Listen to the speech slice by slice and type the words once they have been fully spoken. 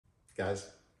Guys,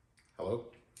 hello.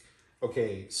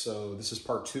 Okay, so this is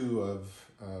part 2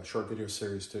 of a short video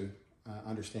series to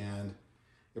understand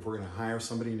if we're going to hire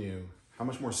somebody new, how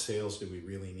much more sales do we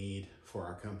really need for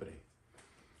our company?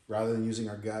 Rather than using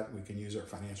our gut, we can use our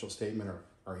financial statement or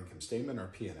our income statement or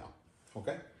P&L.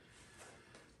 Okay,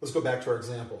 let's go back to our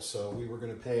example. So we were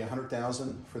going to pay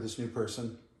 $100,000 for this new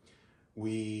person.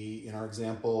 In our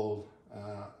example,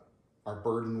 our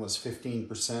burden was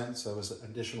 15%, so it was an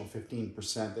additional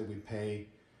 15% that we pay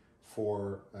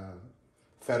for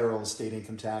federal and state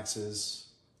income taxes,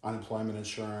 unemployment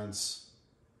insurance,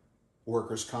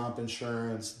 workers' comp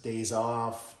insurance, days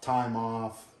off, time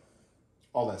off,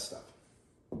 all that stuff.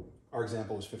 Our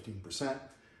example was 15%.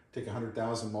 Take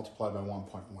 100,000 multiplied by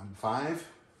 1.15,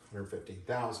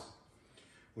 115,000.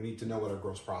 We need to know what our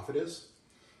gross profit is,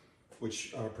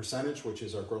 which percentage, which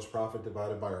is our gross profit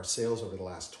divided by our sales over the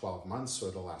last 12 months,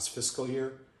 or the last fiscal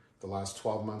year. The last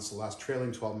 12 months, the last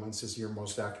trailing 12 months is your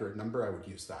most accurate number. I would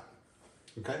use that.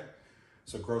 Okay?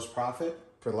 So gross profit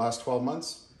for the last 12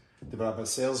 months divided by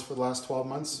sales for the last 12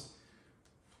 months.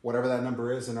 Whatever that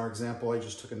number is, in our example, I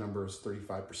just took a number as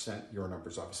 35%. Your number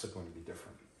is obviously going to be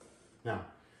different. Now,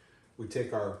 we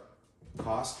take our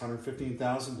cost,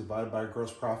 115,000 divided by our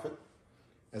gross profit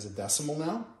as a decimal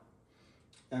now.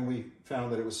 And we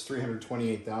found that it was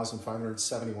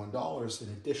 $328,571 in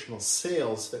additional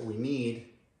sales that we need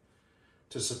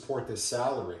to support this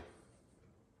salary.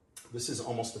 This is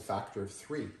almost a factor of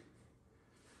 3.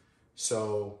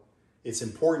 So it's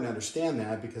important to understand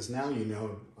that, because now you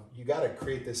know you got to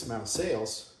create this amount of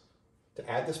sales to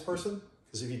add this person,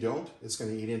 because if you don't, it's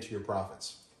going to eat into your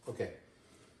profits. Okay,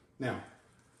 now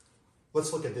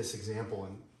let's look at this example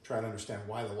and try to understand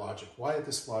why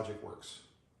this logic works.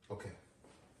 Okay.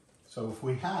 So if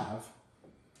we have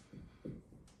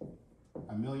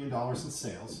 $1 million in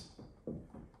sales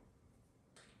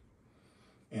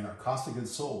and our cost of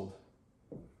goods sold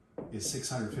is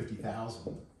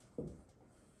 $650,000,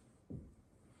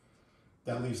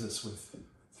 that leaves us with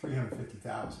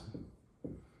 $350,000.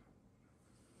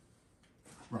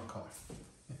 Wrong color.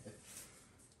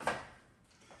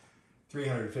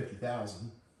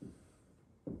 $350,000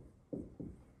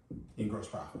 in gross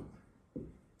profit.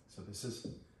 So this is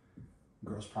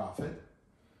gross profit,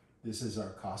 this is our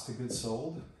cost of goods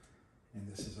sold, and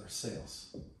this is our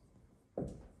sales.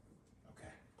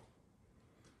 Okay.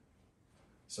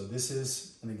 So this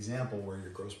is an example where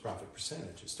your gross profit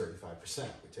percentage is 35%.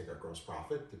 We take our gross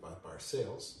profit divided by our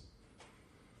sales.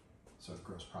 So the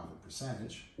gross profit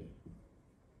percentage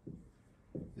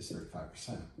is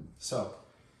 35%. So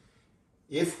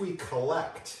if we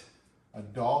collect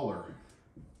 $1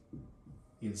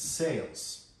 in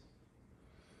sales,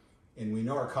 and we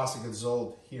know our cost of goods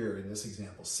sold here in this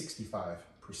example,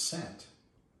 65%,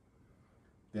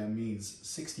 that means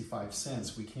 65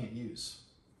 cents we can't use.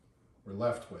 We're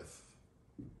left with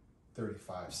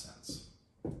 35 cents.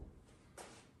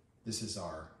 This is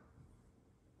our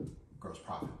gross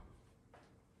profit.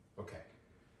 Okay.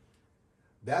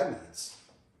 That means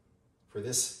for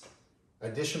this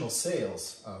additional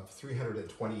sales of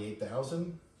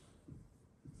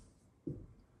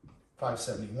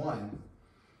 $328,571,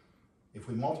 if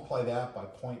we multiply that by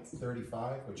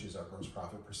 0.35, which is our gross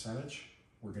profit percentage,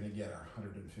 we're going to get our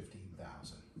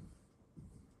 115,000.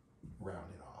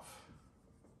 Round it off.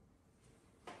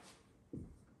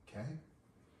 Okay?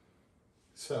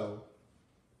 So,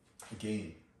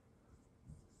 again,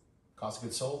 cost of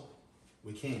goods sold,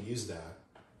 we can't use that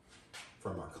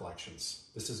from our collections.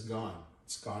 This is gone.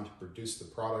 It's gone to produce the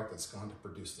product. It's gone to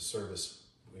produce the service.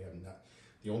 We have not.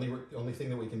 The only thing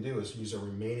that we can do is use our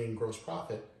remaining gross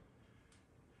profit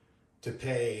to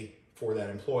pay for that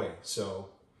employee. So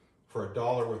for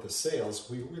 $1 worth of sales,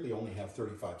 we really only have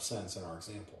 35 cents in our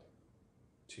example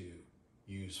to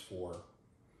use for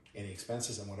any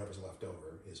expenses, and whatever's left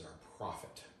over is our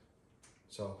profit.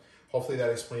 So hopefully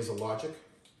that explains the logic.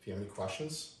 If you have any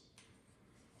questions,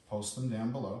 post them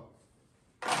down below.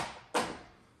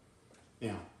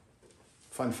 Now,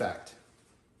 fun fact,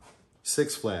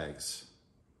 Six Flags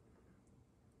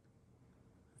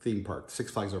theme park,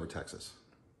 Six Flags Over Texas.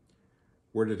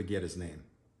 Where did it get its name?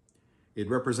 It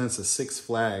represents the 6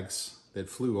 flags that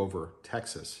flew over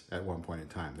Texas at one point in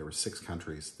time. There were 6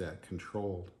 countries that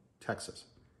controlled Texas.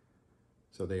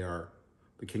 So they are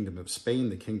the Kingdom of Spain,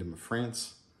 the Kingdom of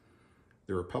France,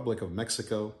 the Republic of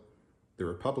Mexico, the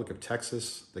Republic of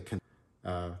Texas, the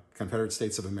Confederate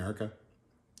States of America,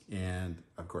 and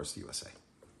of course the USA.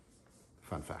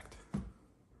 Fun fact.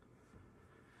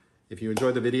 If you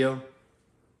enjoyed the video,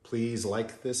 please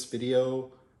like this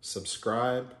video,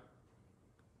 subscribe,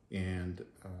 and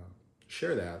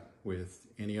share that with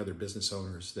any other business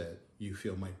owners that you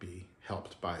feel might be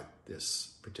helped by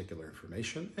this particular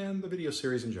information and the video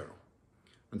series in general.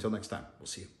 Until next time, we'll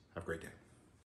see you. Have a great day.